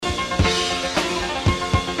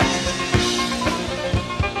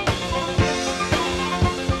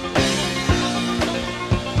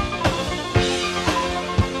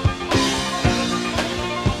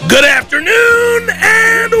afternoon,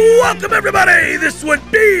 and welcome, everybody. This would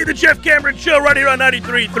be the Jeff Cameron Show right here on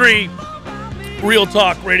 93.3 Real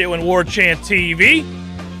Talk Radio and War Chant TV.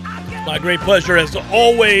 My great pleasure, as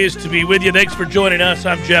always, to be with you. Thanks for joining us.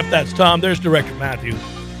 I'm Jeff. That's Tom. There's Director Matthew.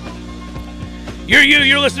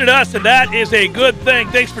 You're listening to us, and that is a good thing.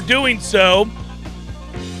 Thanks for doing so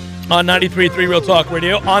on 93.3 Real Talk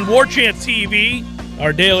Radio. On War Chant TV,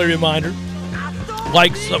 our daily reminder.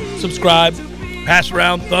 Like, subscribe, pass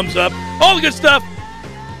around, thumbs up, all the good stuff.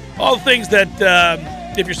 All the things that,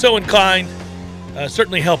 if you're so inclined,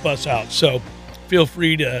 certainly help us out. So feel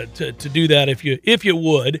free to do that if you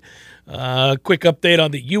would. Quick update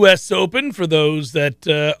on the U.S. Open for those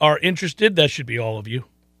that are interested. That should be all of you.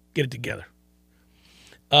 Get it together.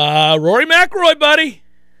 Rory McIlroy, buddy.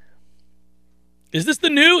 Is this the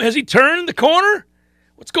new? Has he turned the corner?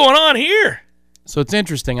 What's going on here? So it's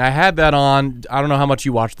interesting. I had that on. I don't know how much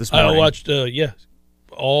you watched this morning. I watched,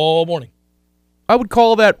 all morning. I would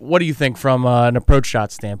call that, what do you think from an approach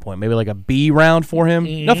shot standpoint? Maybe like a B round for him?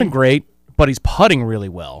 Mm-hmm. Nothing great, but he's putting really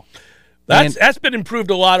well. That's been improved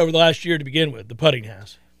a lot over the last year to begin with. The putting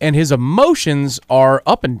has. And his emotions are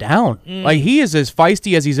up and down. Like, he is as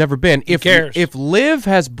feisty as he's ever been. Who cares? If Liv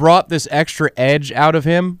has brought this extra edge out of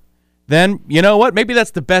him, then, you know what? Maybe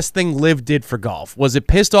that's the best thing Liv did for golf. Was it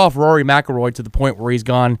pissed off Rory McIlroy to the point where he's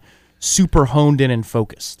gone super honed in and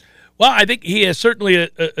focused? Well, I think he has certainly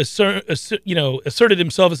asserted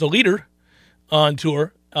himself as a leader on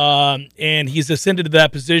tour, and he's ascended to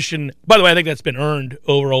that position. By the way, I think that's been earned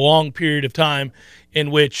over a long period of time in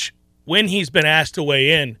which, when he's been asked to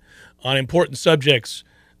weigh in on important subjects,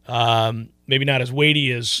 maybe not as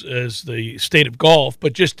weighty as the state of golf,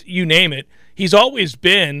 but just you name it, he's always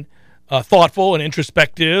been thoughtful and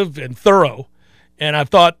introspective and thorough. And I've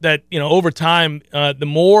thought that, over time, the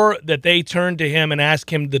more that they turned to him and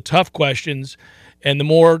asked him the tough questions, and the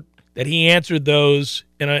more that he answered those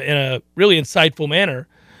in a really insightful manner,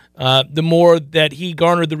 the more that he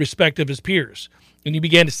garnered the respect of his peers. And you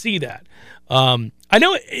began to see that. I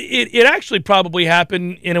know it actually probably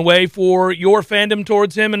happened in a way for your fandom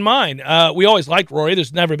towards him and mine. We always liked Rory.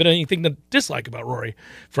 There's never been anything to dislike about Rory,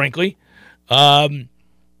 frankly.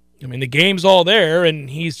 The game's all there, and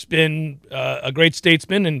he's been a great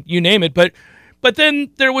statesman, and you name it. But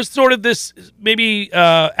then there was sort of this maybe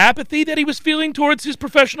apathy that he was feeling towards his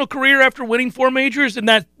professional career after winning 4 majors, and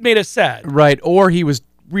that made us sad. Right, or he was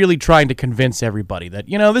really trying to convince everybody that,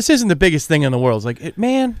 this isn't the biggest thing in the world. It's like,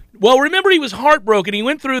 man. Well, remember, he was heartbroken. He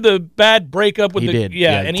went through the bad breakup with and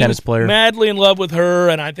he was player. Madly in love with her,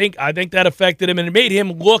 and I think that affected him, and it made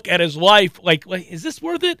him look at his life like, is this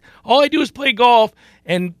worth it? All I do is play golf.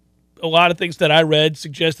 And a lot of things that I read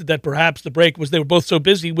suggested that perhaps the break was they were both so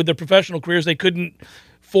busy with their professional careers they couldn't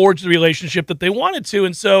forge the relationship that they wanted to.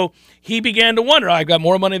 And so he began to wonder, I've got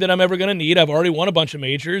more money than I'm ever going to need. I've already won a bunch of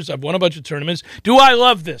majors. I've won a bunch of tournaments. Do I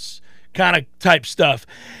love this kind of type stuff?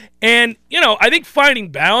 And, I think finding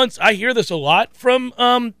balance, I hear this a lot from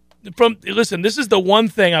listen, this is the one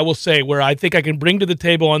thing I will say where I think I can bring to the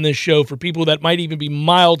table on this show for people that might even be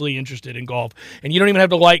mildly interested in golf, and you don't even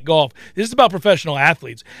have to like golf. This is about professional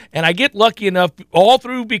athletes, and I get lucky enough all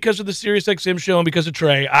through because of the SiriusXM show and because of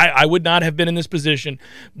Trey. I would not have been in this position,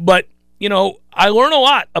 but, I learn a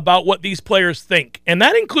lot about what these players think, and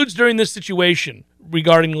that includes during this situation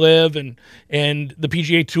regarding Liv and the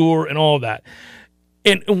PGA Tour and all of that.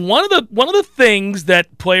 And one of the things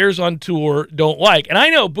that players on tour don't like, and I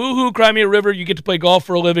know, boo-hoo, cry me a river, you get to play golf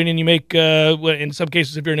for a living and you make, in some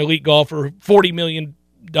cases, if you're an elite golfer, $40 million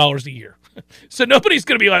a year. So nobody's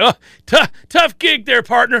going to be like, tough gig there,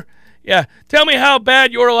 partner. Yeah, tell me how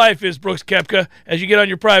bad your life is, Brooks Koepka, as you get on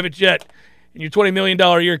your private jet and your $20 million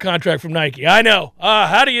a year contract from Nike. I know.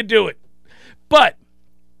 How do you do it? But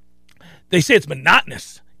they say it's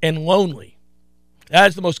monotonous and lonely. That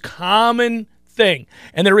is the most common thing,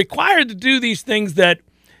 and they're required to do these things that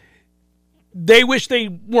they wish they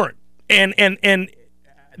weren't, and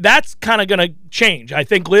that's kind of going to change. I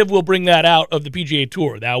think Liv will bring that out of the PGA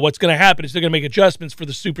Tour. Now, what's going to happen is they're going to make adjustments for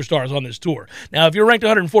the superstars on this tour. Now, if you're ranked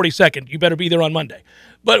 142nd, you better be there on Monday.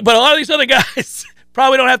 But a lot of these other guys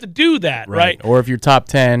probably don't have to do that, right? Or if you're top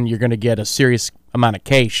 10, you're going to get a serious amount of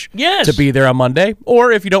cash to be there on Monday.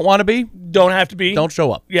 Or if you don't want to be, don't have to be. Don't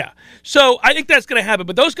show up. Yeah. So I think that's going to happen.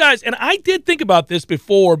 But those guys, and I did think about this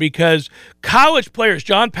before because college players,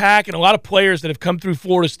 John Pack and a lot of players that have come through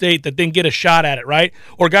Florida State that didn't get a shot at it, right?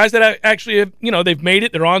 Or guys that actually have, they've made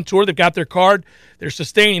it, they're on tour, they've got their card, they're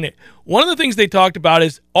sustaining it. One of the things they talked about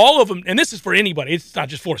is all of them, and this is for anybody, it's not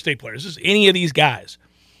just Florida State players, this is any of these guys.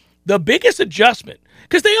 The biggest adjustment,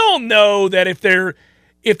 because they all know that if they're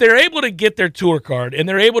able to get their tour card and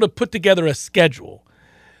they're able to put together a schedule,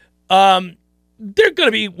 they're going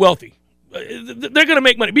to be wealthy. They're going to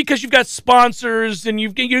make money because you've got sponsors and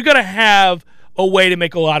you're going to have a way to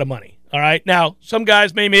make a lot of money. All right. Now, some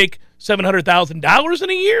guys may make $700,000 in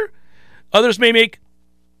a year. Others may make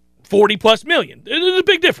 40 plus million. There's a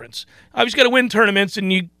big difference. Obviously, got to win tournaments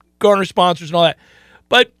and you garner sponsors and all that.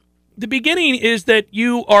 But the beginning is that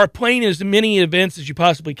you are playing as many events as you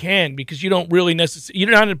possibly can because you don't really you're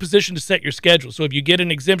not in a position to set your schedule. So if you get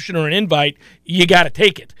an exemption or an invite, you got to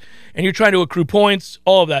take it. And you're trying to accrue points,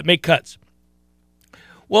 all of that, make cuts.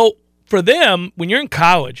 Well, for them, when you're in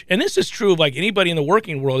college, and this is true of like anybody in the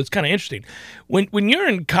working world, it's kind of interesting. When you're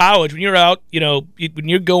in college, when you're out, when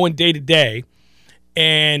you're going day to day,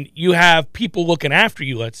 and you have people looking after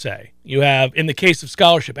you, let's say. You have, in the case of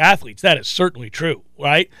scholarship athletes, that is certainly true,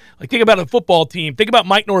 right? Like, think about a football team. Think about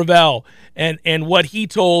Mike Norvell and what he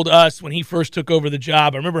told us when he first took over the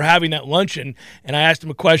job. I remember having that luncheon, and I asked him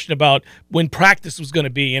a question about when practice was going to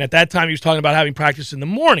be. And at that time, he was talking about having practice in the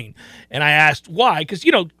morning. And I asked why, because,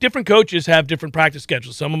 different coaches have different practice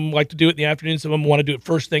schedules. Some of them like to do it in the afternoon. Some of them want to do it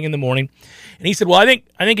first thing in the morning. And he said, well, I think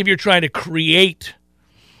if you're trying to create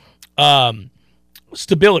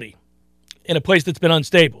stability in a place that's been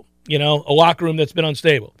unstable, a locker room that's been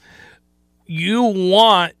unstable, you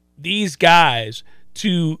want these guys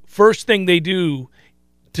to, first thing they do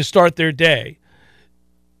to start their day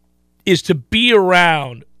is to be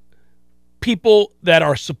around people that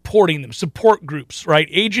are supporting them, support groups, right?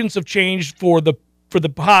 Agents of change for the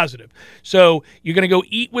positive. So you're going to go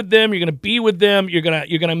eat with them. You're going to be with them. You're going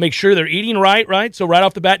to make sure they're eating right? So right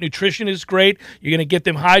off the bat, nutrition is great. You're going to get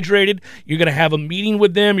them hydrated. You're going to have a meeting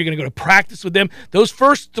with them. You're going to go to practice with them. Those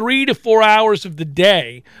first 3 to 4 hours of the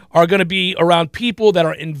day are going to be around people that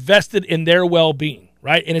are invested in their well-being,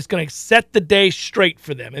 right? And it's going to set the day straight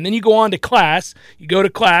for them. And then you go on to class. You go to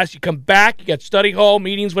class. You come back. You got study hall,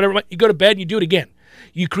 meetings, whatever. You go to bed and you do it again.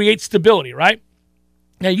 You create stability, right?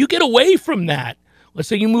 Now, you get away from that. Let's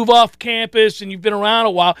say you move off campus and you've been around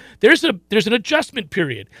a while. There's an adjustment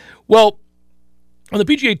period. Well, on the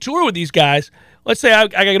PGA Tour with these guys, let's say I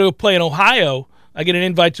got to go play in Ohio. I get an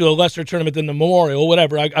invite to a lesser tournament than the Memorial,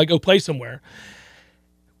 whatever. I go play somewhere.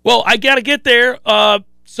 Well, I got to get there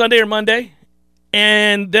Sunday or Monday,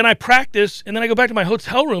 and then I practice, and then I go back to my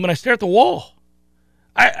hotel room and I stare at the wall.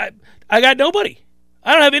 I got nobody.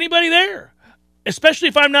 I don't have anybody there, especially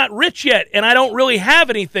if I'm not rich yet and I don't really have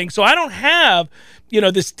anything. So I don't have,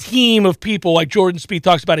 this team of people like Jordan Spieth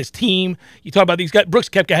talks about his team. You talk about these guys. Brooks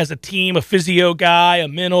Koepka has a team, a physio guy, a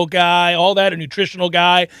mental guy, all that, a nutritional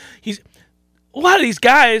guy. A lot of these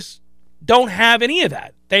guys don't have any of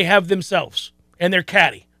that. They have themselves and their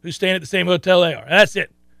caddy who's staying at the same hotel they are. And that's it.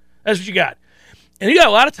 That's what you got. And you got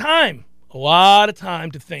a lot of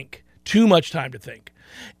time to think, too much time to think.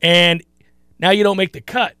 And now you don't make the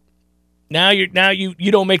cut. Now you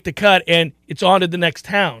don't make the cut, and it's on to the next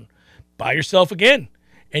town by yourself again.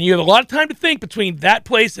 And you have a lot of time to think between that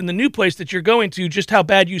place and the new place that you're going to, just how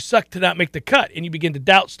bad you suck to not make the cut. And you begin to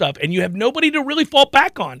doubt stuff, and you have nobody to really fall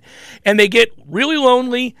back on. And they get really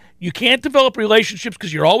lonely. You can't develop relationships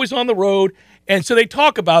because you're always on the road. And so they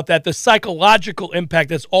talk about that, the psychological impact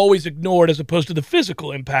that's always ignored as opposed to the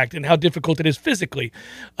physical impact and how difficult it is physically.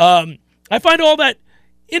 I find all that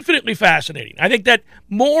infinitely fascinating. I think that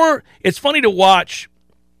it's funny to watch.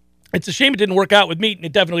 It's a shame it didn't work out with Meaton.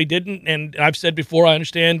 It definitely didn't. And I've said before, I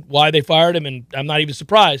understand why they fired him, and I'm not even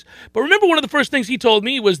surprised. But remember, one of the first things he told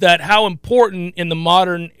me was that how important in the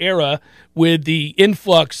modern era with the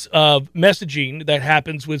influx of messaging that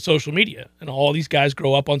happens with social media, and all these guys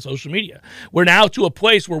grow up on social media. We're now to a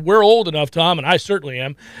place where we're old enough, Tom, and I certainly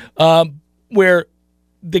am, where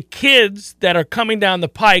the kids that are coming down the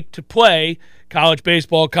pike to play college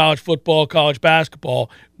baseball, college football, college basketball,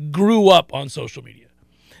 grew up on social media.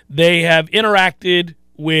 They have interacted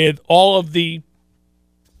with all of the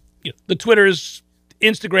Twitters,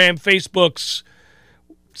 Instagram, Facebooks,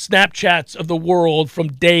 Snapchats of the world from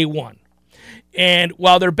day one. And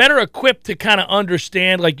while they're better equipped to kind of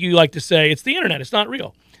understand, like you like to say, it's the internet, it's not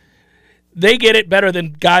real, they get it better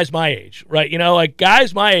than guys my age, right? Like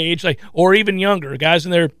guys my age, or even younger, guys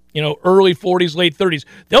in their early 40s, late 30s,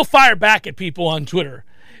 they'll fire back at people on Twitter.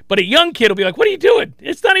 But a young kid will be like, what are you doing?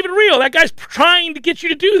 It's not even real. That guy's trying to get you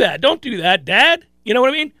to do that. Don't do that, Dad. You know what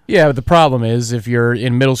I mean? Yeah, but the problem is if you're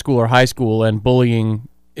in middle school or high school and bullying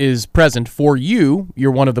is present for you,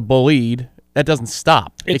 you're one of the bullied, that doesn't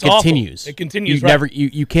stop. It continues. It continues,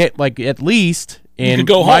 You can't, at least in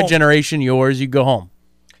go my home. Generation, yours, you go home.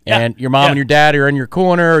 Yeah. And your mom and your dad are in your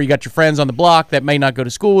corner, or you got your friends on the block that may not go to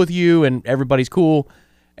school with you, and everybody's cool.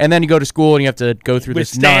 And then you go to school and you have to go through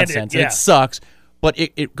this Withstand nonsense. it, yeah. And it sucks, but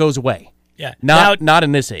it goes away. Yeah. Not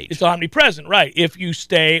in this age. It's omnipresent, right? If you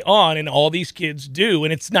stay on, and all these kids do,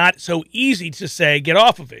 and it's not so easy to say, get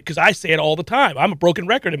off of it, because I say it all the time. I'm a broken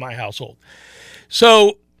record in my household.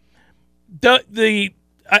 So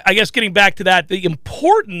I guess getting back to that, the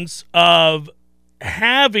importance of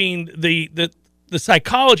having the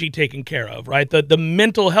psychology taken care of, right? The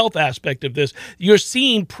mental health aspect of this. You're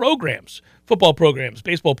seeing programs, football programs,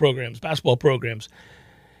 baseball programs, basketball programs,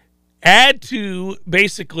 add to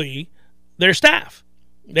basically their staff.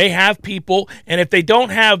 They have people, and if they don't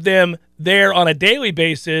have them there on a daily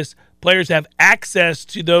basis, players have access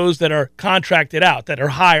to those that are contracted out, that are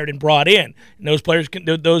hired and brought in. And those players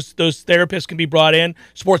those therapists can be brought in,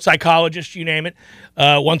 sports psychologists, you name it,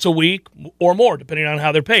 once a week or more, depending on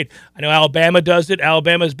how they're paid. I know Alabama does it.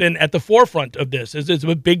 Alabama's been at the forefront of this. It's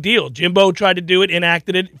a big deal. Jimbo tried to do it,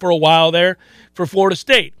 enacted it for a while there for Florida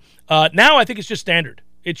State. Now I think it's just standard.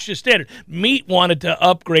 It's just standard. Meat wanted to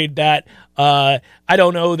upgrade that. I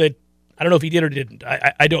don't know if he did or didn't.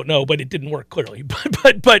 I don't know, but it didn't work clearly.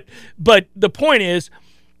 But the point is,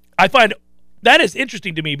 I find that is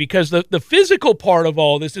interesting to me because the physical part of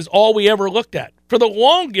all this is all we ever looked at. For the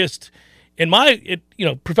longest in my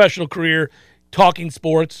professional career, talking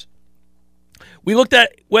sports, we looked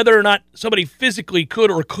at whether or not somebody physically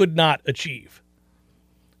could or could not achieve.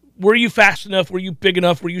 Were you fast enough? Were you big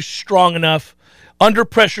enough? Were you strong enough? Under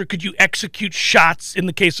pressure, could you execute shots in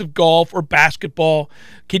the case of golf or basketball?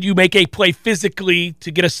 Could you make a play physically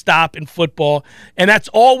to get a stop in football? And that's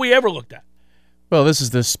all we ever looked at. Well, this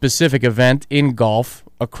is the specific event in golf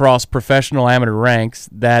across professional amateur ranks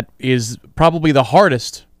that is probably the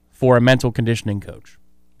hardest for a mental conditioning coach.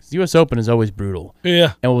 The U.S. Open is always brutal.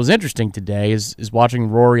 Yeah. And what was interesting today is watching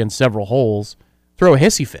Rory on several holes throw a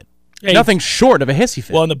hissy fit. Yeah, nothing short of a hissy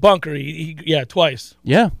fit. Well, in the bunker, he twice.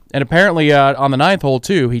 Yeah, and apparently on the 9th hole,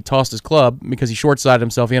 too, he tossed his club because he short-sided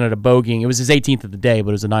himself in at a bogey. It was his 18th of the day, but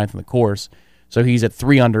it was the 9th in the course. So he's at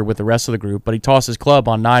 3 under with the rest of the group, but he tossed his club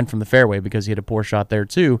on 9 from the fairway because he had a poor shot there,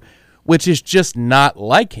 too, which is just not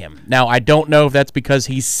like him. Now, I don't know if that's because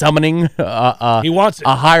he's summoning he wants it.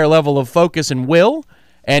 A higher level of focus and will.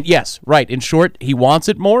 And yes, right, in short, he wants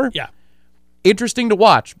it more. Yeah. Interesting to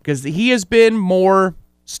watch because he has been more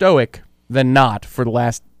stoic than not for the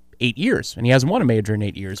last 8 years, and he hasn't won a major in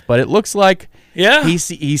 8 years. But it looks like he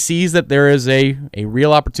sees that there is a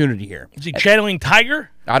real opportunity here. Is he channeling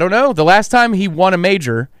Tiger? I don't know. The last time he won a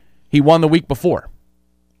major, he won the week before.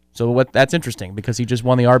 So that's interesting because he just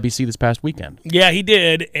won the RBC this past weekend. Yeah, he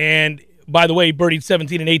did. And by the way, he birdied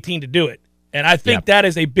 17 and 18 to do it. And I think that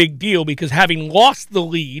is a big deal because having lost the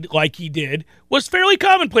lead like he did was fairly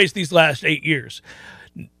commonplace these last 8 years.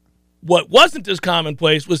 What wasn't as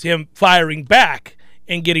commonplace was him firing back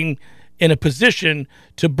and getting in a position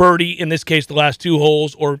to birdie, in this case, the last 2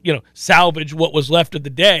 holes, or salvage what was left of the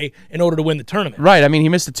day in order to win the tournament. Right. I mean, he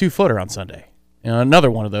missed a 2-footer on Sunday. Another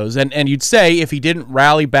one of those. And you'd say if he didn't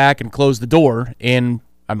rally back and close the door in,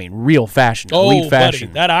 real fashion, elite fashion.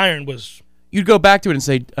 Buddy, that iron was... You'd go back to it and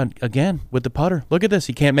say, again, with the putter, look at this.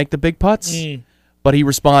 He can't make the big putts. But he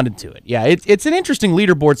responded to it. Yeah, it's an interesting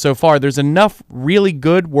leaderboard so far. There's enough really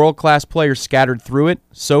good world-class players scattered through it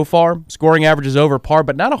so far. Scoring average is over par,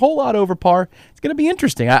 but not a whole lot over par. It's going to be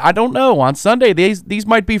interesting. I don't know. On Sunday, these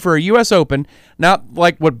might be for a U.S. Open, not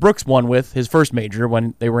like what Brooks won with his first major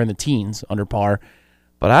when they were in the teens under par.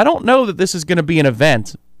 But I don't know that this is going to be an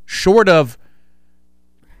event short of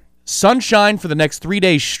sunshine for the next 3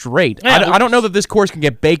 days straight. Yeah, I don't know that this course can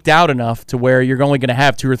get baked out enough to where you're only going to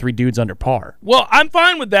have 2 or 3 dudes under par. Well, I'm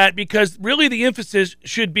fine with that because really the emphasis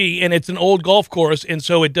should be, and it's an old golf course, and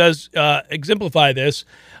so it does exemplify this,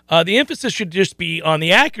 the emphasis should just be on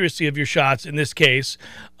the accuracy of your shots in this case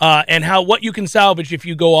and what you can salvage if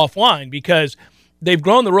you go offline because they've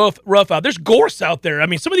grown the rough out. There's gorse out there.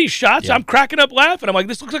 Some of these shots, I'm cracking up laughing. I'm like,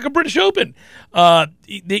 this looks like a British Open.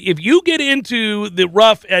 If you get into the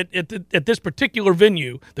rough at this particular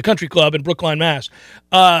venue, the Country Club in Brookline, Mass.,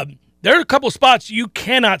 there are a couple spots you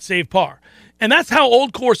cannot save par. And that's how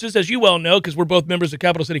old courses, as you well know, because we're both members of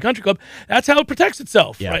Capital City Country Club, that's how it protects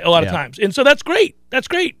itself right, a lot of times. And so that's great. That's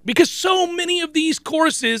great because so many of these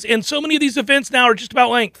courses and so many of these events now are just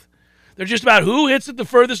about length. They're just about who hits it the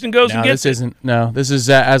furthest and goes and gets it. This is,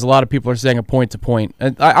 as a lot of people are saying, a point-to-point.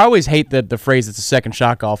 I always hate the phrase it's a second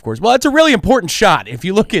shot golf course. Well, it's a really important shot. If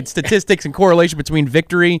you look at statistics and correlation between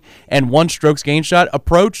victory and one strokes gain shot,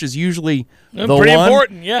 approach is usually the pretty one.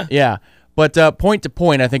 Important, yeah. Yeah. But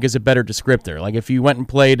point-to-point, I think, is a better descriptor. Like if you went and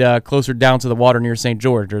played closer down to the water near St.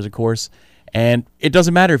 George, there's a course, and it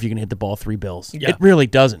doesn't matter if you can hit the ball 3 bills. Yeah. It really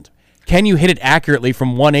doesn't. Can you hit it accurately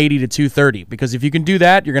from 180 to 230? Because if you can do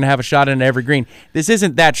that, you're going to have a shot in every green. This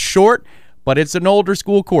isn't that short, but it's an older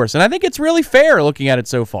school course, and I think it's really fair looking at it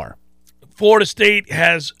so far. Florida State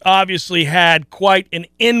has obviously had quite an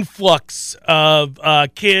influx of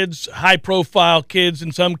kids, high-profile kids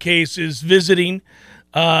in some cases, visiting.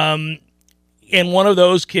 And one of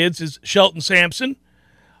those kids is Shelton Sampson.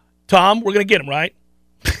 Tom, we're going to get him, right?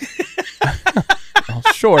 Oh,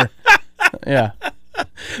 sure. Yeah.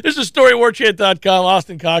 There's a story at warchant.com.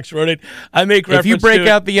 Austin Cox wrote it. I make reference to if you break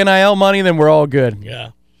out the NIL money, then we're all good.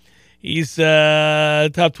 Yeah. He's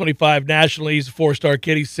top 25 nationally. He's a 4-star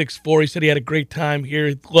kid. He's 6'4". He said he had a great time here.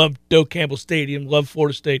 He loved Doak Campbell Stadium, loved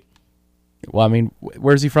Florida State. Well, I mean,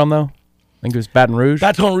 where's he from, though? I think it was Baton Rouge.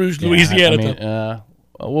 Baton Rouge, Louisiana. I mean,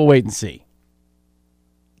 we'll wait and see.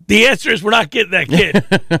 The answer is we're not getting that kid.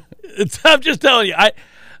 I'm just telling you.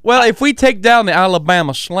 Well, if we take down the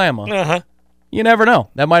Alabama Slammer, you never know.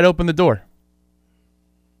 That might open the door.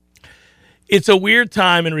 It's a weird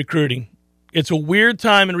time in recruiting.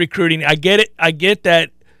 I get it. I get that,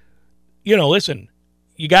 listen,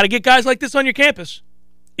 you got to get guys like this on your campus.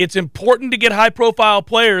 It's important to get high-profile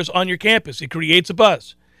players on your campus. It creates a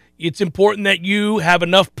buzz. It's important that you have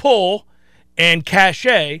enough pull and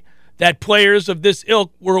cachet that players of this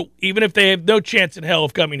ilk, even if they have no chance in hell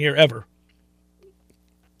of coming here ever,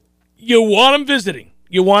 you want them visiting.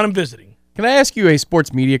 Can I ask you a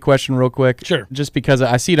sports media question real quick? Sure. Just because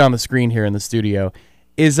I see it on the screen here in the studio.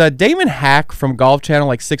 Is Damon Hack from Golf Channel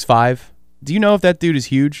like 6'5"? Do you know if that dude is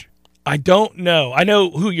huge? I don't know. I know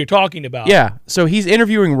who you're talking about. Yeah. So he's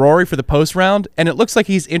interviewing Rory for the post round, and it looks like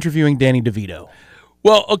he's interviewing Danny DeVito.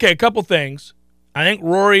 Well, okay, a couple things. I think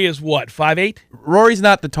Rory is what, 5'8"? Rory's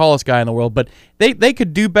not the tallest guy in the world, but they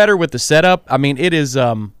could do better with the setup. I mean, it is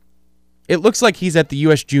it looks like he's at the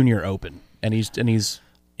U.S. Junior Open, and he's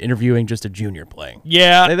interviewing just a junior playing.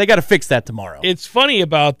 Yeah. They got to fix that tomorrow. It's funny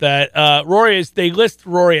about that. They list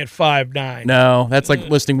Rory at 5'9". No, that's like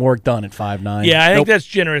listing Warwick Dunn at 5'9". Yeah, I think that's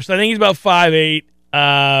generous. I think he's about 5'8".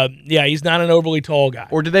 Yeah, he's not an overly tall guy.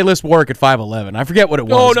 Or did they list Warwick at 5'11"? I forget what it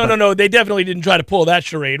was. No. They definitely didn't try to pull that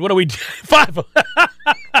charade. What are we doing? 5.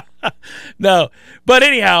 No. But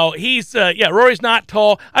anyhow, he's Rory's not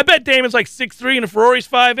tall. I bet Damon's like 6'3", and if Rory's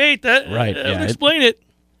 5'8", that would explain it.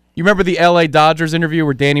 You remember the L.A. Dodgers interview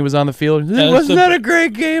where Danny was on the field? Wasn't that a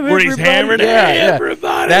great game, where he's hammered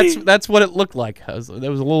everybody. That's what it looked like. That was a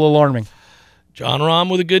little alarming. John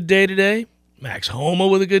Rahm with a good day today. Max Homa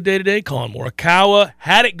with a good day today. Colin Morikawa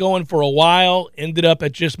had it going for a while. Ended up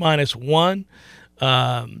at just -1.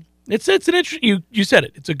 It's an interesting. You said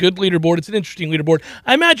it. It's a good leaderboard. It's an interesting leaderboard.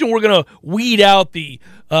 I imagine we're gonna weed out the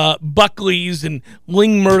Buckleys and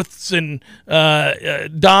Lingmerths and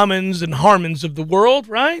Domans and Harmons of the world,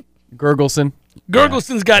 right?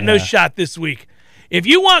 Gergelson's got no shot this week. If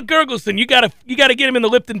you want Gergelson, you gotta get him in the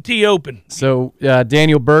Lipton Tea Open. So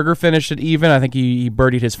Daniel Berger finished it even. I think he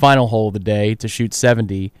birdied his final hole of the day to shoot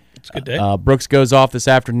 70. It's a good day. Brooks goes off this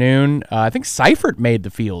afternoon. I think Seifert made the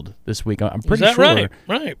field this week. I'm pretty sure. Is that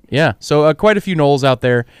right? Yeah. So quite a few Knowles out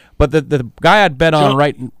there. But the guy I'd bet on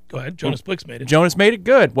right. Go ahead. Jonas Blix made it. Jonas made it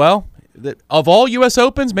good. Well, of all U.S.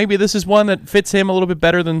 Opens, maybe this is one that fits him a little bit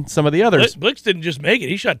better than some of the others. Blix didn't just make it.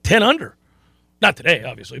 He shot 10 under. Not today,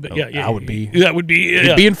 obviously, but yeah. That would be.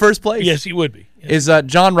 He'd be in first place. Yes, he would be. Yes.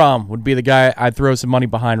 John Rahm would be the guy I'd throw some money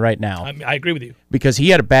behind right now. I agree with you. Because he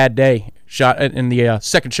had a bad day shot in the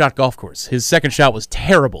second shot golf course. His second shot was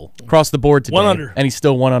terrible across the board today. 1 under. And he's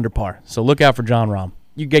still 1 under par. So look out for John Rahm.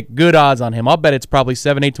 You get good odds on him. I'll bet it's probably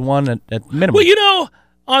 7-8 to 1 at minimum. Well,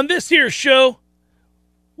 on this here show,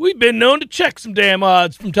 we've been known to check some damn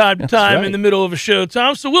odds from time to time in the middle of a show,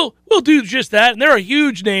 Tom. So we'll do just that. And there are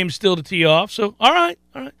huge names still to tee off. So all right.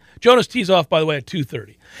 Jonas tees off, by the way, at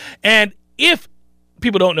 2:30. And if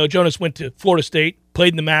people don't know, Jonas went to Florida State,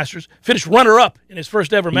 played in the Masters, finished runner-up in his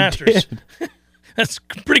first ever Masters. That's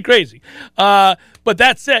pretty crazy. But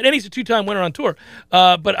that said, and he's a 2-time winner on tour.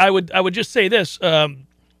 But I would just say this: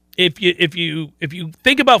 if you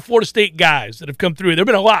think about Florida State guys that have come through, there've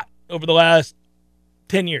been a lot over the last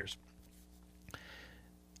 10 years.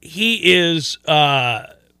 He is a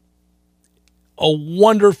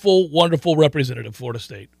wonderful, wonderful representative of Florida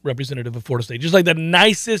State. Just like the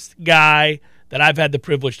nicest guy that I've had the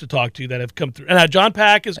privilege to talk to that have come through. And John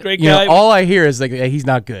Pack is a great guy. All I hear is like he's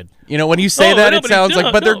not good. When you say that, it sounds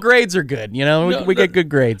like, but their grades are good. We get good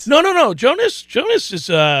grades. No. Jonas is Jonas has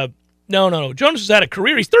had a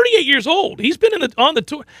career. He's 38 years old. He's been on the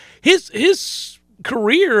tour. His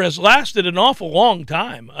career has lasted an awful long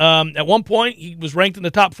time. At one point, he was ranked in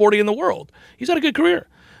the top 40 in the world. He's had a good career.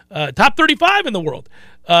 Top 35 in the world.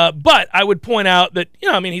 But I would point out that,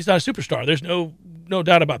 he's not a superstar. There's no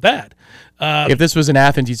doubt about that. If this was in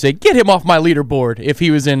Athens, you'd say, get him off my leaderboard if he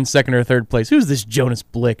was in second or third place. Who's this Jonas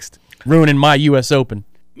Blixt? ruining my U.S. Open.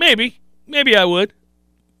 Maybe I would.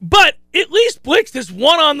 But at least Blix has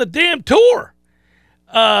won on the damn tour.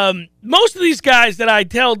 Most of these guys that I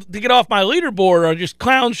tell to get off my leaderboard are just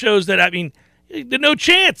clown shows that, there's no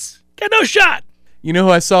chance. Got no shot. You know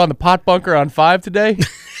who I saw in the pot bunker on 5 today?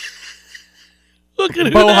 Look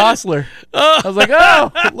at Bo Hostler. I was like,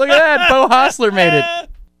 oh, look at that. Bo Hostler made it.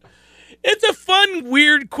 It's a fun,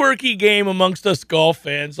 weird, quirky game amongst us golf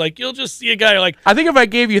fans. Like, you'll just see a guy like... I think if I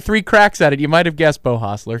gave you 3 cracks at it, you might have guessed Bo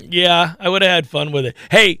Hostler. Yeah, I would have had fun with it.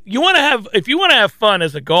 Hey, if you want to have fun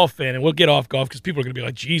as a golf fan, and we'll get off golf because people are going to be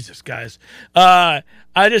like, Jesus, guys. I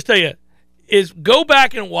just tell you, go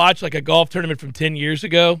back and watch like a golf tournament from 10 years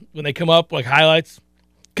ago when they come up, like highlights.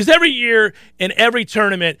 Because every year in every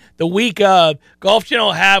tournament, the week of, Golf Channel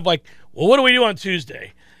will have like, well, what do we do on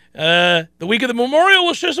Tuesday? The week of the Memorial,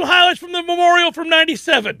 we'll show some highlights from the Memorial from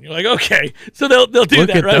 97. You're like, okay. So they'll do Look that,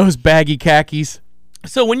 at right? those baggy khakis.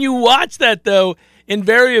 So when you watch that, though,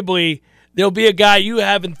 invariably, there'll be a guy you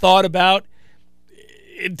haven't thought about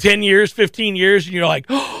in 10 years, 15 years, and you're like,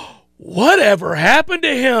 oh, whatever happened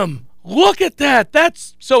to him? Look at that.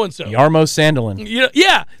 That's so-and-so. Yarmo Sandelin.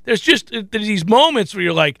 Yeah. There's these moments where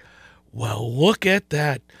you're like, well, look at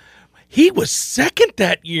that. He was second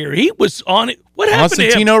that year. He was on it. What happened to him?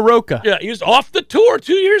 Constantino Roca. Yeah, he was off the tour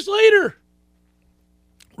 2 years later.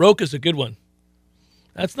 Roca's a good one.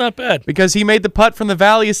 That's not bad. Because he made the putt from the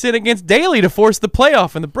Valley of Sin against Daly to force the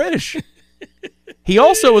playoff in the British. He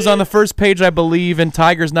also was on the first page, I believe, in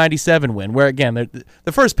Tiger's 97 win, where, again,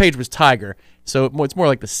 the first page was Tiger, so it's more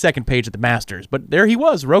like the second page at the Masters. But there he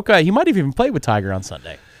was, Roca. He might have even played with Tiger on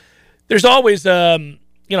Sunday. There's always,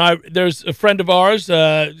 there's a friend of ours,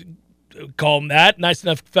 call him that, nice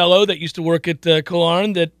enough fellow that used to work at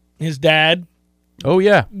Killarn, that his dad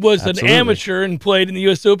was an amateur and played in the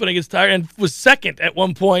U.S. Open against Tiger and was second at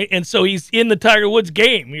one point, and so he's in the Tiger Woods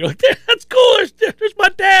game. You're like, that's cool. There's my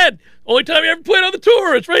dad. Only time he ever played on the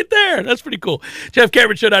tour. It's right there. That's pretty cool. Jeff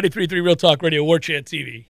Cameron Show, 93.3 Real Talk Radio, War Chant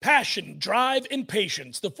TV. Passion, drive, and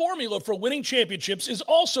patience. The formula for winning championships is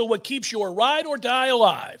also what keeps your ride or die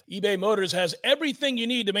alive. eBay Motors has everything you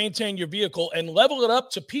need to maintain your vehicle and level it up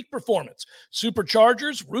to peak performance.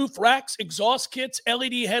 Superchargers, roof racks, exhaust kits,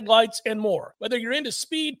 LED headlights, and more. Whether you're into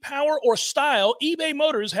speed, power, or style, eBay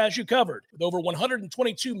Motors has you covered. With over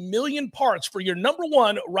 122 million parts for your number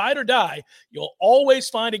one ride or die, you'll always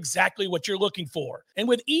find exactly what you're looking for. And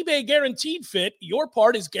with eBay Guaranteed Fit, your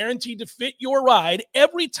part is guaranteed to fit your ride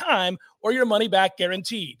every time or your money back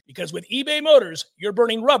guaranteed. Because with eBay Motors, you're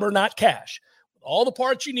burning rubber, not cash. With all the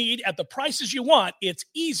parts you need at the prices you want, it's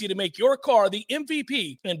easy to make your car the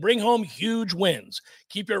MVP and bring home huge wins.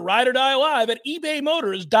 Keep your ride or die alive at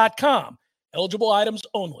ebaymotors.com. Eligible items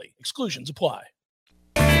only. Exclusions apply.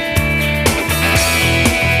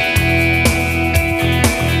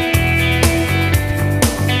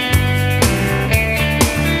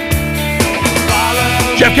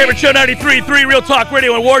 Jeff Cameron Show, 93.3 Real Talk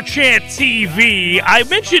Radio and War Chant TV. I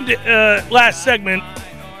mentioned last segment,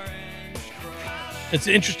 it's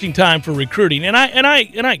an interesting time for recruiting, and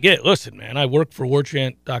I get it. Listen, man, I work for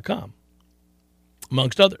warchant.com,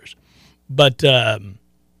 amongst others. But I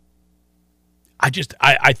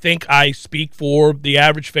think I speak for the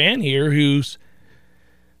average fan here who's,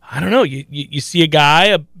 I don't know, you see a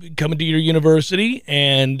guy coming to your university,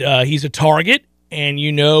 and he's a target, and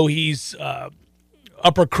you know he's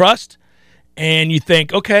upper crust, and you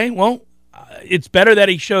think, okay, well, it's better that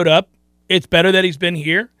he showed up. It's better that he's been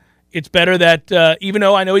here. It's better that even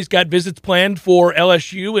though I know he's got visits planned for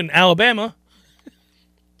LSU and Alabama,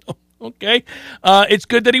 okay, it's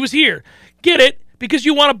good that he was here. Get it? Because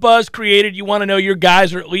you want a buzz created. You want to know your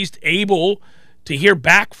guys are at least able to hear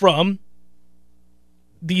back from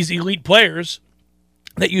these elite players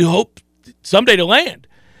that you hope someday to land.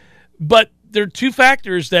 But there are two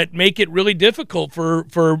factors that make it really difficult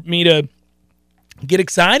for me to get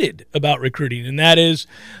excited about recruiting, and that is,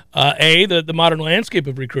 the modern landscape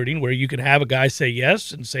of recruiting, where you can have a guy say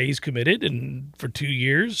yes and say he's committed, and for 2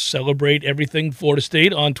 years celebrate everything Florida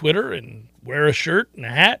State on Twitter and wear a shirt and a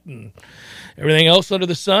hat and everything else under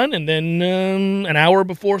the sun, and then an hour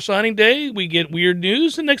before signing day, we get weird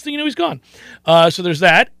news, and next thing you know, he's gone. So there's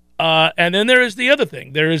that, and then there is the other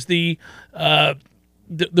thing. There is the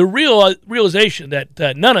realization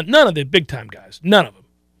that none of the big time guys, none of them,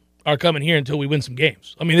 are coming here until we win some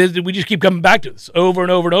games. I mean, we just keep coming back to this over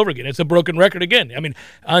and over and over again. It's a broken record again. I mean,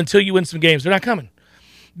 until you win some games, they're not coming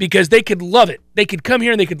because they could love it. They could come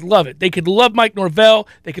here and they could love it. They could love Mike Norvell.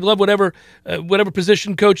 They could love whatever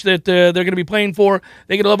position coach that they're going to be playing for.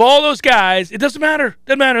 They could love all those guys. It doesn't matter.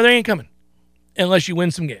 Doesn't matter. They ain't coming. unless you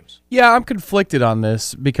win some games. Yeah, I'm conflicted on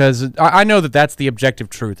this because I know that that's the objective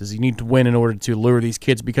truth, is you need to win in order to lure these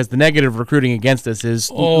kids, because the negative recruiting against us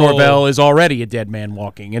is Norvell is already a dead man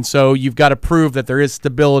walking. And so you've got to prove that there is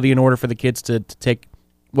stability in order for the kids to take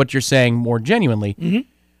what you're saying more genuinely. Mm-hmm.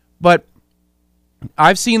 But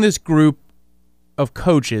I've seen this group of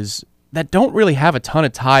coaches that don't really have a ton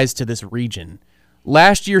of ties to this region.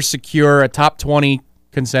 Last year, secure a top 20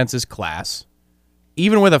 consensus class,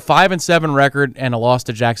 even with a 5-7 record and a loss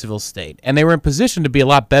to Jacksonville State. And they were in position to be a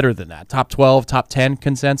lot better than that. Top 12, top 10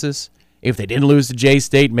 consensus. If they didn't lose to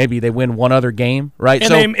J-State, maybe they win one other game, right?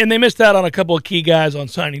 And they missed out on a couple of key guys on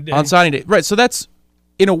signing day. On signing day, right. So that's,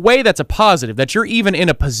 in a way, that's a positive, that you're even in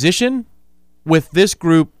a position with this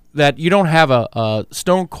group that you don't have a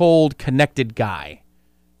stone-cold connected guy,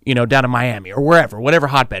 down in Miami or whatever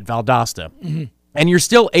hotbed, Valdosta. Mm-hmm. And you're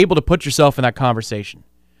still able to put yourself in that conversation.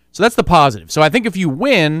 So that's the positive. So I think if you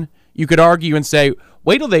win, you could argue and say,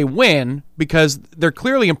 wait till they win, because they're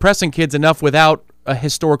clearly impressing kids enough without a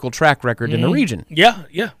historical track record in the region. Yeah,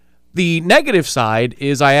 yeah. The negative side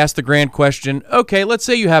is, I asked the grand question, okay, let's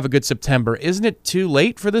say you have a good September. Isn't it too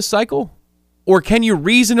late for this cycle? Or can you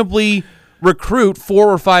reasonably recruit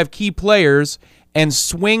 4 or 5 key players and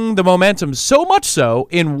swing the momentum so much so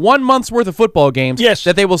in 1 month's worth of football games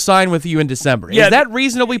that they will sign with you in December? Yeah, is that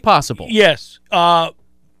reasonably possible? Yes.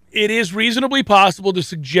 It is reasonably possible to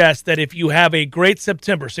suggest that if you have a great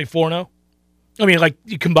September, say 4-0, I mean, like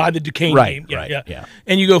you combine the Duquesne game, yeah,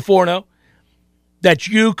 and you go 4-0, that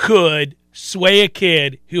you could sway a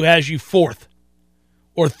kid who has you 4th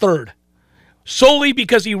or 3rd solely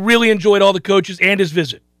because he really enjoyed all the coaches and his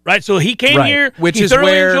visit, right? So he came here, he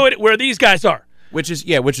thoroughly enjoyed it, where these guys are. Which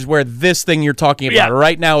is where this thing you're talking about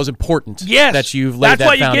right now is important. Yes. That you've laid That's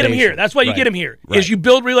why that you get him here. That's why you get him here, is you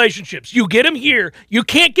build relationships. You get him here. You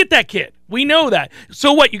can't get that kid. We know that.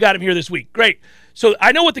 So what? You got him here this week. Great. So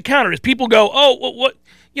I know what the counter is. People go, what?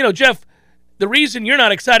 Jeff, the reason you're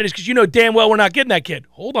not excited is because you know damn well we're not getting that kid.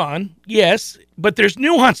 Hold on. Yes, but there's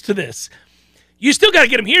nuance to this. You still got to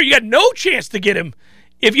get him here. You got no chance to get him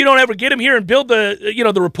if you don't ever get him here and build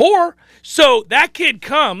the rapport. So that kid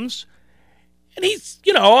comes. And he's,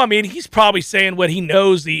 he's probably saying what he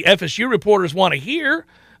knows the FSU reporters want to hear.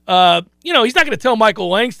 He's not going to tell Michael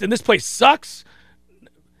Langston this place sucks.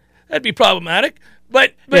 That'd be problematic.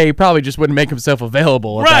 But he probably just wouldn't make himself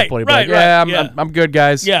available at that point. I'm good,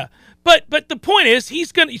 guys. Yeah. But the point is,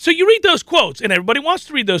 he's going to – so you read those quotes, and everybody wants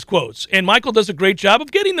to read those quotes. And Michael does a great job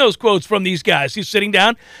of getting those quotes from these guys. He's sitting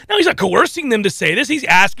down. Now, he's not coercing them to say this. He's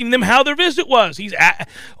asking them how their visit was.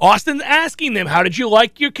 Austin's asking them, how did you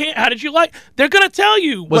like your camp? How did you like – they're going to tell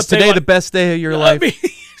you. Was today the best day of your life? I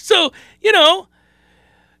mean,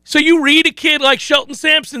 so you read a kid like Shelton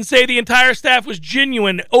Sampson say the entire staff was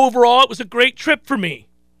genuine. Overall, it was a great trip for me.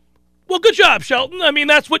 Well, good job, Shelton. I mean,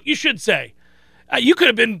 that's what you should say. You could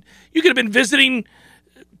have been visiting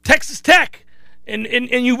Texas Tech, and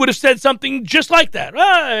you would have said something just like that.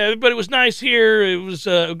 But it was nice here. It was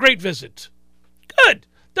a great visit. Good.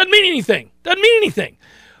 Doesn't mean anything.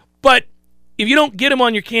 But if you don't get them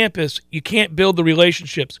on your campus, you can't build the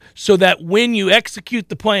relationships so that when you execute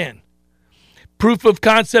the plan, proof of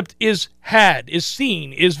concept is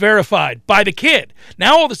seen, is verified by the kid.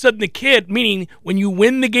 Now all of a sudden the kid, meaning when you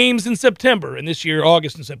win the games in September, and this year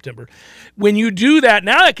August and September, when you do that,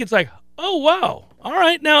 now that kid's like, oh, wow. All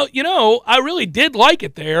right, now, I really did like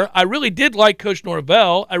it there. I really did like Coach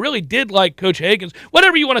Norvell. I really did like Coach Hagens.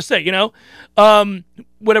 Whatever you want to say,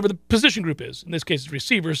 whatever the position group is. In this case, it's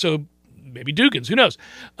receiver, so maybe Dugans. Who knows?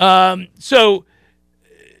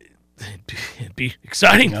 It'd be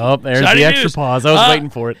exciting. Oh, there's exciting the extra news. pause. I was waiting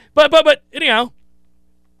for it. But anyhow,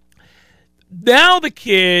 now the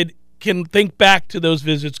kid can think back to those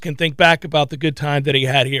visits, can think back about the good time that he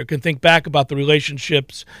had here, can think back about the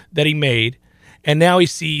relationships that he made, and now he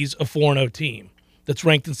sees a 4-0 team that's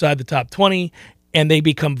ranked inside the top 20, and they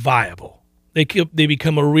become viable. They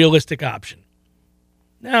become a realistic option.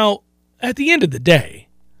 Now, at the end of the day,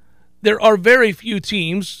 there are very few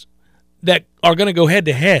teams that are going to go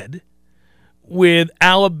head-to-head with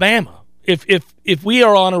Alabama. If we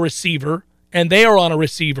are on a receiver and they are on a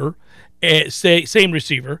receiver, same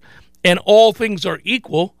receiver, and all things are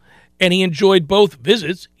equal, and he enjoyed both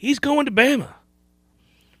visits, he's going to Bama.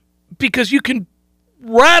 Because you can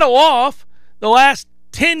rattle off the last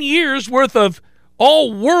 10 years worth of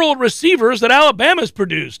all-world receivers that Alabama's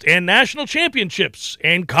produced, and national championships,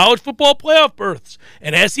 and college football playoff berths,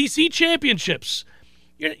 and SEC championships.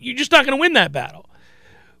 You're just not going to win that battle.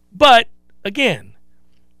 But, again,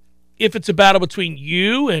 if it's a battle between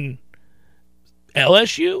you and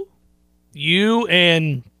LSU, you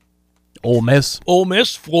and Ole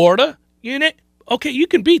Miss, Florida, okay, you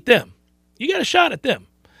can beat them. You got a shot at them.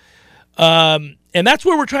 And that's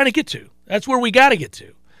where we're trying to get to. That's where we got to get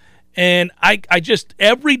to. And I just,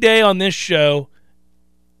 every day on this show,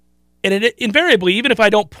 and it invariably, even if I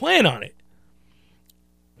don't plan on it,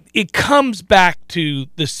 it comes back to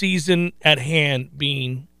the season at hand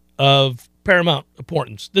being of paramount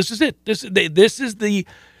importance. This is it. This is the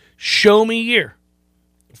show me year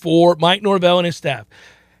for Mike Norvell and his staff.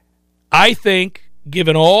 I think,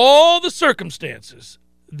 given all the circumstances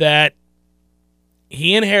that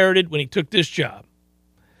he inherited when he took this job,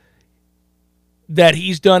 that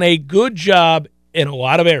he's done a good job in a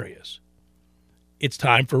lot of areas. It's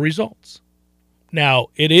time for results. Now,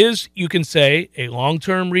 it is, you can say, a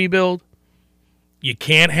long-term rebuild. You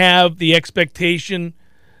can't have the expectation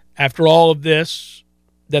after all of this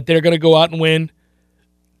that they're going to go out and win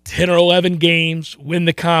 10 or 11 games, win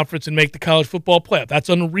the conference, and make the college football playoff. That's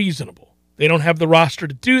unreasonable. They don't have the roster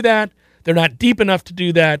to do that. They're not deep enough to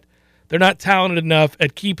do that. They're not talented enough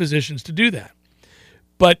at key positions to do that.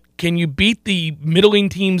 But can you beat the middling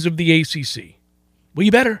teams of the ACC? Well,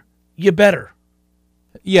 you better. You better.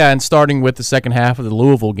 Yeah, and starting with the second half of the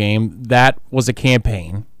Louisville game, that was a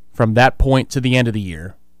campaign from that point to the end of the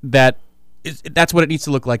year. That's what it needs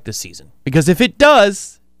to look like this season. Because if it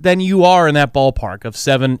does, then you are in that ballpark of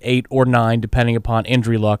 7, 8, or 9, depending upon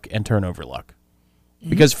injury luck and turnover luck.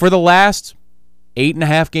 Because for the last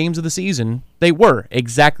 8.5 games of the season, they were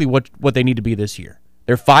exactly what they need to be this year.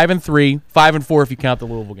 They're 5-3, 5-4 if you count the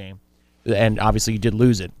Louisville game. And obviously you did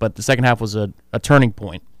lose it, but the second half was a turning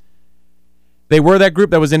point. They were that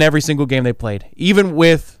group that was in every single game they played, even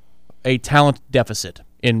with a talent deficit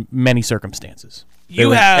in many circumstances. They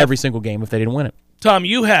were in every single game if they didn't win it. Tom,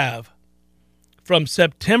 you have from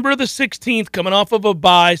September the 16th, coming off of a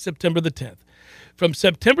bye, September the 10th. From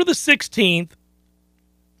September the 16th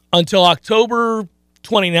until October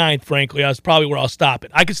 29th, frankly, that's probably where I'll stop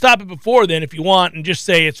it. I could stop it before then if you want and just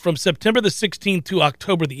say it's from September the 16th to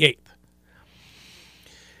October the 8th.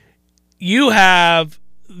 You have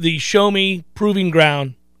the show-me proving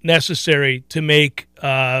ground necessary to make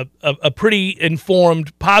a pretty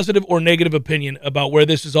informed, positive or negative opinion about where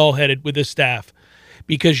this is all headed with this staff.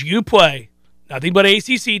 Because you play nothing but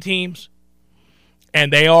ACC teams,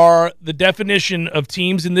 and they are the definition of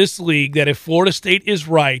teams in this league that if Florida State is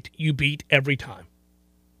right, you beat every time.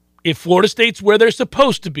 If Florida State's where they're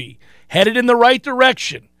supposed to be, headed in the right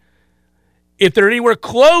direction, if they're anywhere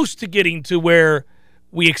close to getting to where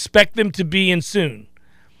we expect them to be in soon,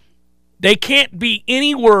 they can't be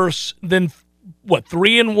any worse than,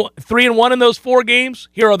 3-1 in those 4 games?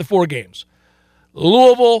 Here are the 4 games.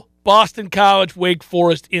 Louisville, Boston College, Wake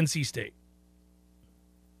Forest, NC State.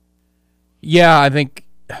 Yeah, I think...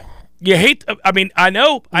 You hate... I mean, I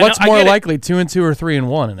know... What's more likely, 2-2 or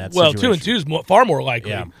 3-1 in that situation? Well, 2-2 is far more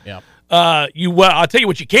likely. Yeah. I'll tell you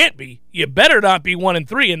what you can't be. You better not be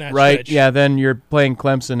 1-3 in that right, stretch. Yeah, then you're playing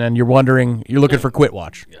Clemson and you're looking for quit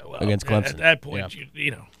watch against Clemson. At that point,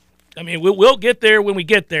 you know... I mean, we'll get there when we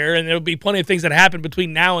get there, and there'll be plenty of things that happen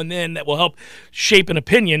between now and then that will help shape an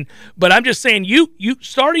opinion. But I'm just saying, you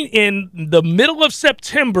starting in the middle of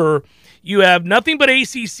September, you have nothing but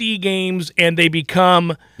ACC games, and they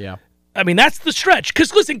become I mean, that's the stretch.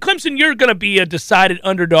 Because, listen, Clemson, you're going to be a decided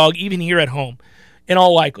underdog even here at home in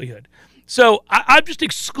all likelihood. So I'm just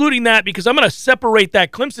excluding that because I'm going to separate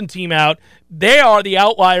that Clemson team out. They are the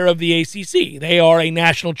outlier of the ACC. They are a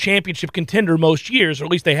national championship contender most years, or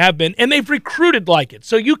at least they have been, and they've recruited like it.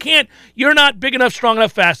 So you're not big enough, strong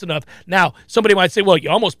enough, fast enough. Now, somebody might say, well, you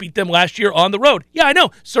almost beat them last year on the road. Yeah, I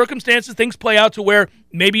know. Circumstances, things play out to where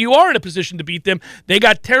maybe you are in a position to beat them. They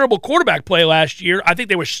got terrible quarterback play last year. I think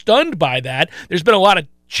they were stunned by that. There's been a lot of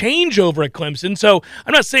change over at Clemson. So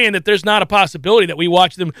I'm not saying that there's not a possibility that we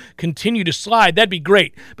watch them continue to slide. That'd be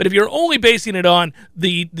great. But if you're only basing it on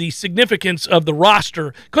the significance of the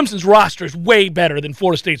roster, Clemson's roster is way better than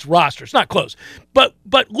Florida State's roster. It's not close. But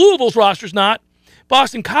Louisville's roster's not.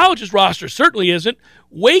 Boston College's roster certainly isn't.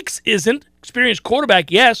 Wake's isn't. Experienced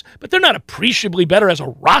quarterback, yes, but they're not appreciably better as a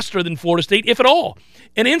roster than Florida State, if at all.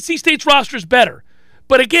 And NC State's roster is better.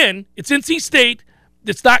 But again, it's NC State.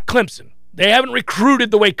 It's not Clemson. They haven't recruited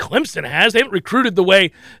the way Clemson has. They haven't recruited the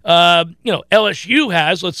way LSU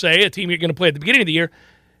has, let's say, a team you're going to play at the beginning of the year.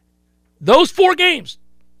 Those 4 games,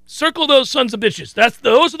 circle those sons of bitches.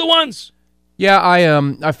 Those are the ones. Yeah,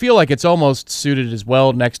 I feel like it's almost suited as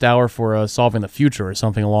well next hour for Solving the Future or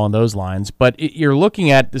something along those lines. But you're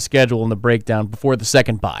looking at the schedule and the breakdown before the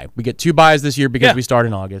second bye. We get 2 byes this year because we start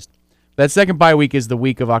in August. That second bye week is the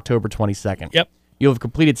week of October 22nd. Yep. You'll have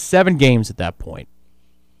completed 7 games at that point.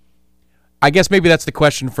 I guess maybe that's the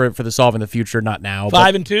question for the Solving the Future, not now.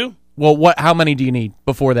 5-2? Well, how many do you need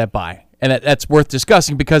before that bye? And that's worth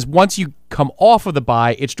discussing because once you come off of the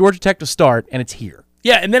bye, it's Georgia Tech to start, and it's here.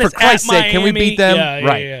 Yeah, and then For it's Christ's at Miami. sake, can we beat them? Yeah,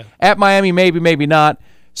 right. Yeah. At Miami, maybe not.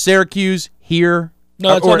 Syracuse, here.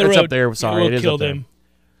 No, it's on the road. It's up there. Sorry, it is kill up there. them.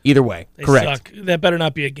 Either way, They correct. suck. That better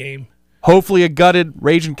not be a game. Hopefully a gutted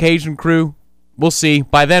Raging Cajun crew. We'll see.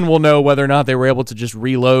 By then, we'll know whether or not they were able to just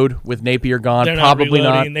reload with Napier gone. They're Probably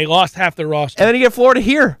not. not. They lost half their roster. And then you get Florida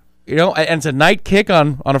here. And it's a night kick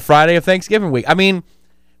on a Friday of Thanksgiving week. I mean,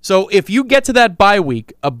 so if you get to that bye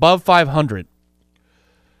week above 500,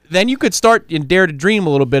 then you could start and dare to dream a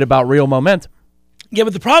little bit about real momentum. Yeah,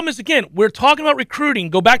 but the problem is, again, we're talking about recruiting.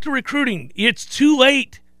 Go back to recruiting. It's too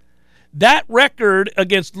late. That record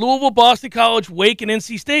against Louisville, Boston College, Wake, and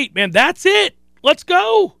NC State, man, that's it. Let's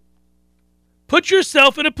go. Put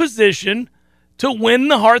yourself in a position to win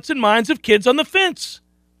the hearts and minds of kids on the fence.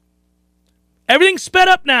 Everything's sped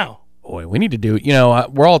up now. Boy, we need to do,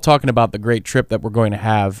 we're all talking about the great trip that we're going to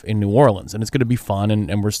have in New Orleans, and it's going to be fun,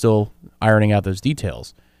 and we're still ironing out those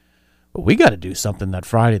details. But we got to do something that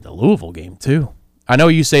Friday at the Louisville game, too. I know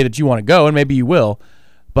you say that you want to go, and maybe you will,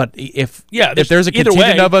 but if there's a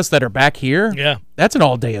contingent of us that are back here, that's an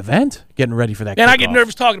all-day event getting ready for that And kickoff. I get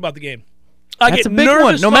nervous talking about the game. That's a big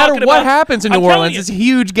one. No matter what happens in New Orleans, it's a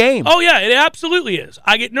huge game. Oh, yeah, it absolutely is.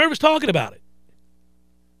 I get nervous talking about it.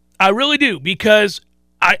 I really do, because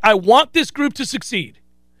I want this group to succeed.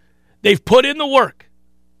 They've put in the work.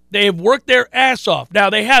 They have worked their ass off. Now,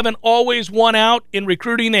 they haven't always won out in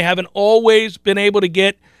recruiting. They haven't always been able to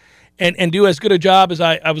get and do as good a job as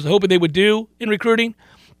I was hoping they would do in recruiting.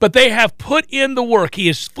 But they have put in the work. He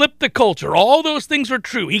has flipped the culture. All those things are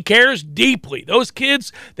true. He cares deeply. Those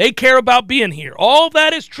kids, they care about being here. All of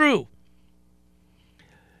that is true.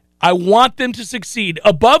 I want them to succeed.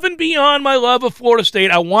 Above and beyond my love of Florida State,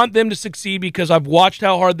 I want them to succeed because I've watched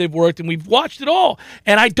how hard they've worked, and we've watched it all.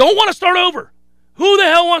 And I don't want to start over. Who the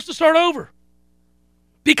hell wants to start over?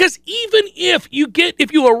 Because even if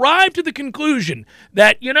you arrive to the conclusion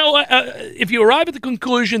that, if you arrive at the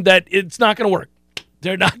conclusion that it's not going to work,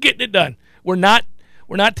 they're not getting it done. We're not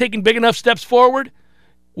taking big enough steps forward.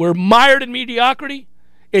 We're mired in mediocrity.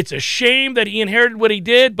 It's a shame that he inherited what he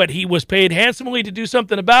did, but he was paid handsomely to do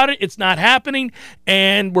something about it. It's not happening,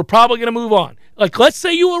 and we're probably going to move on. Like, let's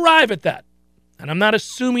say you arrive at that, and I'm not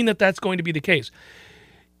assuming that that's going to be the case.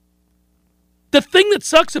 The thing that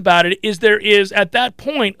sucks about it is there is, at that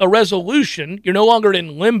point, a resolution. You're no longer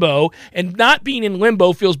in limbo, and not being in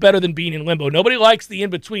limbo feels better than being in limbo. Nobody likes the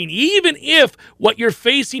in-between. Even if what you're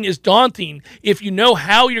facing is daunting, if you know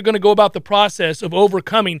how you're going to go about the process of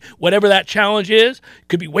overcoming whatever that challenge is,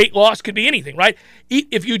 could be weight loss, could be anything, right?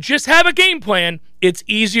 If you just have a game plan, it's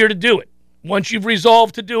easier to do it. Once you've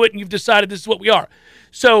resolved to do it and you've decided this is what we are.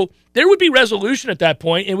 So there would be resolution at that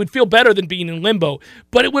point, and it would feel better than being in limbo.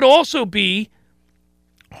 But it would also be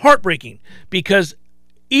heartbreaking, because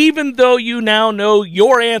even though you now know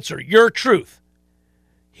your answer, your truth,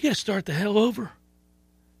 you got to start the hell over.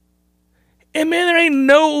 And man, there ain't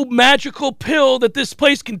no magical pill that this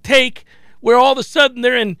place can take where all of a sudden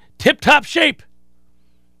they're in tip-top shape.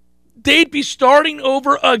 They'd be starting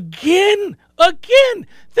over again.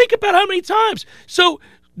 Think about how many times. So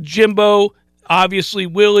Jimbo, obviously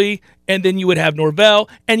Willie, and then you would have Norvell,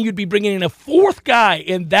 and you'd be bringing in a fourth guy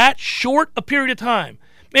in that short a period of time.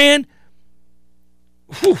 Man,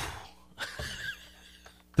 whew.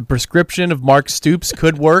 The prescription of Mark Stoops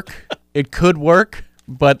could work. It could work,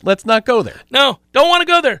 but let's not go there. No, don't want to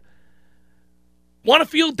go there. Want to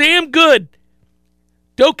feel damn good.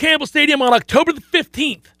 Doak Campbell Stadium on October the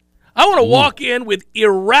 15th. I want to walk in with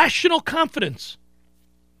irrational confidence.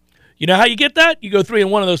 You know how you get that? You go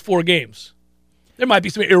 3-1 of those 4 games. There might be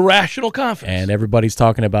some irrational confidence. And everybody's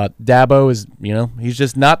talking about Dabo is, he's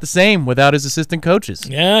just not the same without his assistant coaches.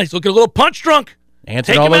 Yeah, he's looking a little punch drunk.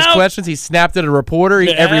 Answered all those questions. He snapped at a reporter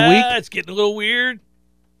every week. Yeah, it's getting a little weird.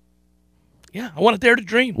 Yeah, I want to dare to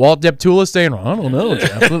dream. Walt Deptula saying, I don't know,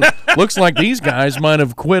 Jeff. Looks like these guys might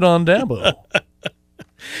have quit on Dabo.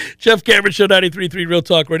 Jeff Cameron, Show 93.3 Real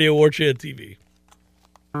Talk Radio, War Chant TV.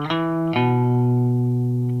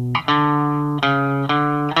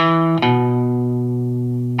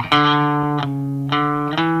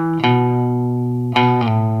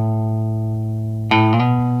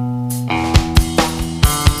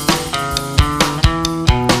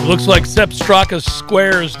 Looks like Sepp Straka's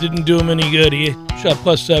squares didn't do him any good. He shot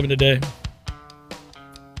 +7 today.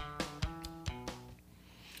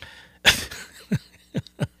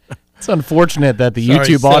 It's unfortunate that the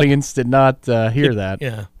YouTube audience did not hear that.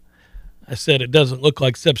 Yeah. I said it doesn't look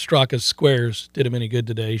like Sepp Straka's squares did him any good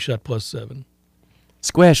today. He shot +7.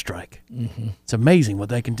 Square strike. Mm-hmm. It's amazing what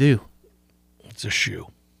they can do. It's a shoe.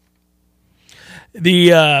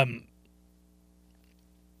 The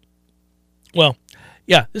Well,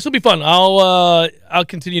 yeah, this will be fun. I'll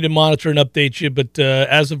continue to monitor and update you, but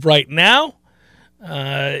as of right now,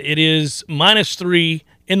 it is -3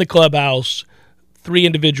 in the clubhouse. 3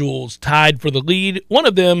 individuals tied for the lead. One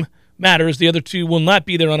of them matters. The other 2 will not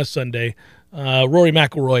be there on a Sunday. Rory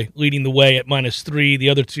McIlroy leading the way at -3. The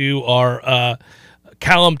other 2 are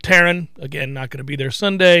Callum Tarrant, again, not going to be there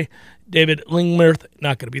Sunday. David Lingmerth,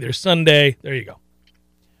 not going to be there Sunday. There you go.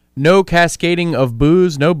 No cascading of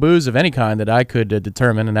booze, no booze of any kind that I could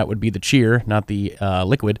determine, and that would be the cheer, not the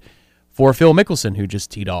liquid, for Phil Mickelson, who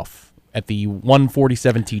just teed off at the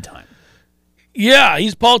 1:47 tee time. Yeah,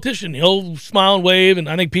 he's a politician. He'll smile and wave, and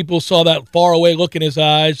I think people saw that faraway look in his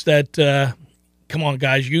eyes that, come on,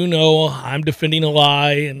 guys, you know I'm defending a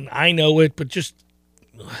lie, and I know it, but just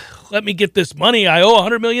let me get this money. I owe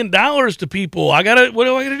 $100 million to people. What do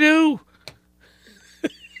I got to do?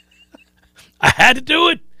 I had to do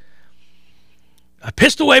it. I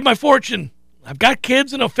pissed away my fortune. I've got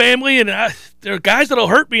kids and a family, and there are guys that'll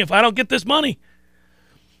hurt me if I don't get this money.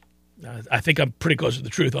 I think I'm pretty close to the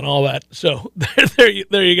truth on all that. So there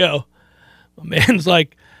you go. My man's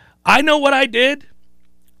like, I know what I did,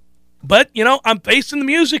 but, I'm facing the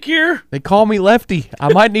music here. They call me lefty. I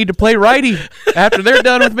might need to play righty after they're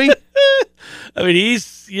done with me. I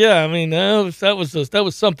mean, that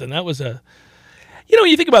was something. That was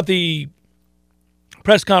you think about the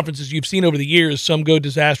press conferences you've seen over the years. Some go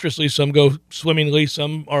disastrously, some go swimmingly,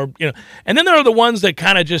 some are, and then there are the ones that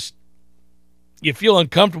kind of just, you feel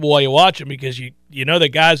uncomfortable while you watch him because you know the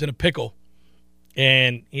guy's in a pickle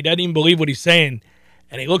and he doesn't even believe what he's saying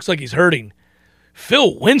and he looks like he's hurting.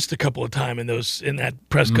 Phil winced a couple of times in that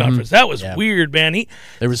press conference. That was weird, man.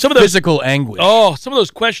 There was some physical anguish. Oh, some of those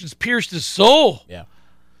questions pierced his soul. Yeah.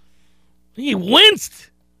 He winced.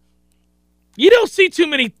 You don't see too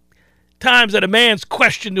many times that a man's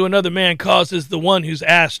question to another man causes the one who's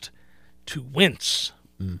asked to wince.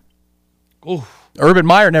 Oh. Urban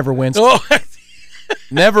Meyer never winced. Oh.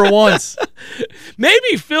 Never once.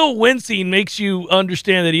 Maybe Phil wincing makes you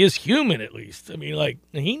understand that he is human, at least. I mean,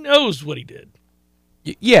 he knows what he did.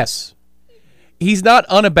 Yes. He's not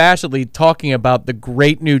unabashedly talking about the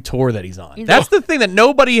great new tour that he's on. No. That's the thing that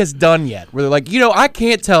nobody has done yet, where they're like, I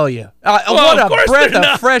can't tell you. What a breath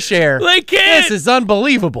of fresh air. They can't. This is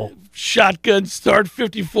unbelievable. Shotgun start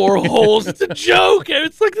 54 holes. It's a joke.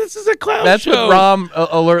 It's like this is a clown That's show. That's what Rahm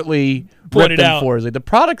alertly pointed out. For. Like, the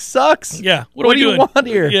product sucks. Yeah. What do you want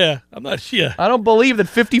here? Yeah. I'm not. Yeah. I don't believe that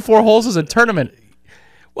 54 holes is a tournament.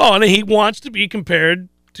 Well, and he wants to be compared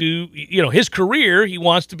to his career. He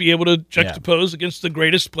wants to be able to juxtapose against the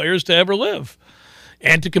greatest players to ever live,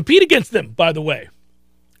 and to compete against them. By the way,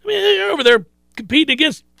 I mean they're over there competing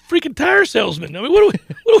against freaking tire salesmen. I mean, what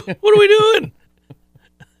are we doing?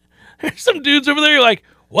 There's some dudes over there. You're like,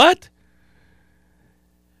 what?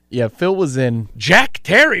 Yeah, Phil was in... Jack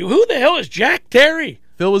Terry. Who the hell is Jack Terry?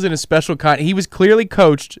 Phil was in a special kind... He was clearly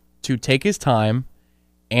coached to take his time,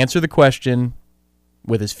 answer the question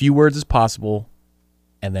with as few words as possible,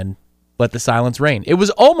 and then let the silence reign. It was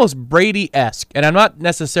almost Brady-esque, and I'm not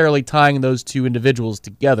necessarily tying those two individuals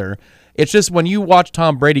together. It's just when you watch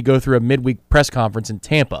Tom Brady go through a midweek press conference in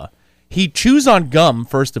Tampa, he chews on gum,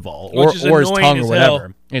 first of all, or his tongue or whatever.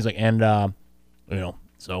 Hell. He's like,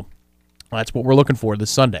 so that's what we're looking for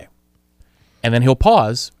this Sunday. And then he'll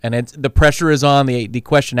pause, and the pressure is on the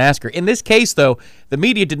question asker. In this case, though, the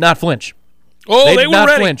media did not flinch. Oh, they did were not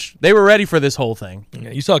ready. Flinch. They were ready for this whole thing. Yeah,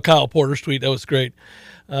 you saw Kyle Porter's tweet. That was great.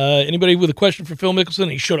 Anybody with a question for Phil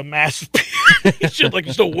Mickelson? He showed a massive he showed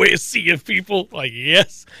just a sea of people. Like,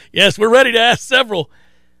 yes, we're ready to ask several.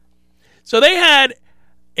 So they had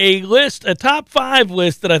a top 5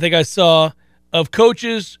 list that I think I saw of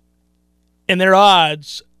coaches and their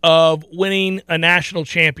odds of winning a national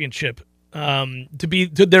championship,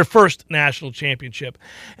 to their first national championship.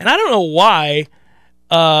 And I don't know why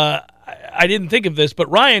I didn't think of this, but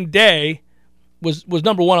Ryan Day was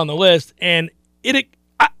number 1 on the list, and I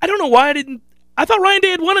don't know why I thought Ryan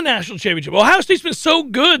Day had won a national championship. Ohio State's been so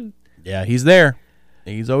good. Yeah, he's there.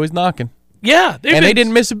 He's always knocking. Yeah. They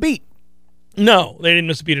didn't miss a beat. No, they didn't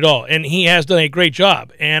miss a beat at all, and he has done a great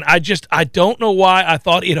job. And I don't know why I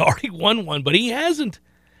thought he had already won one, but he hasn't.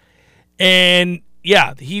 And,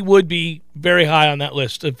 yeah, he would be very high on that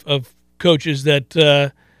list of coaches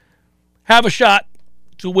that have a shot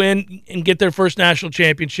to win and get their first national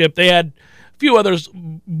championship. They had a few others,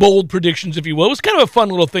 bold predictions, if you will. It was kind of a fun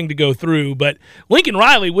little thing to go through. But Lincoln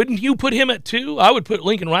Riley, wouldn't you put him at 2? I would put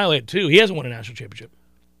Lincoln Riley at 2. He hasn't won a national championship.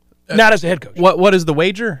 Not as a head coach. What is the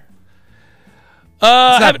wager?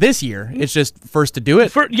 It's not this year. It's just first to do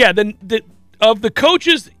it. of the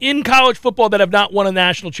coaches in college football that have not won a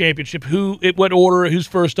national championship, what order, who's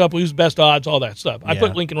first up, who's best odds, all that stuff. I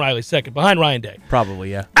put Lincoln Riley second, behind Ryan Day.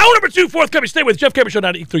 Probably, yeah. Hour number 2, forthcoming. Stay with Jeff Cameron Show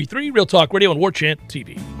 93.3 Real Talk Radio and War Chant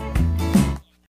TV.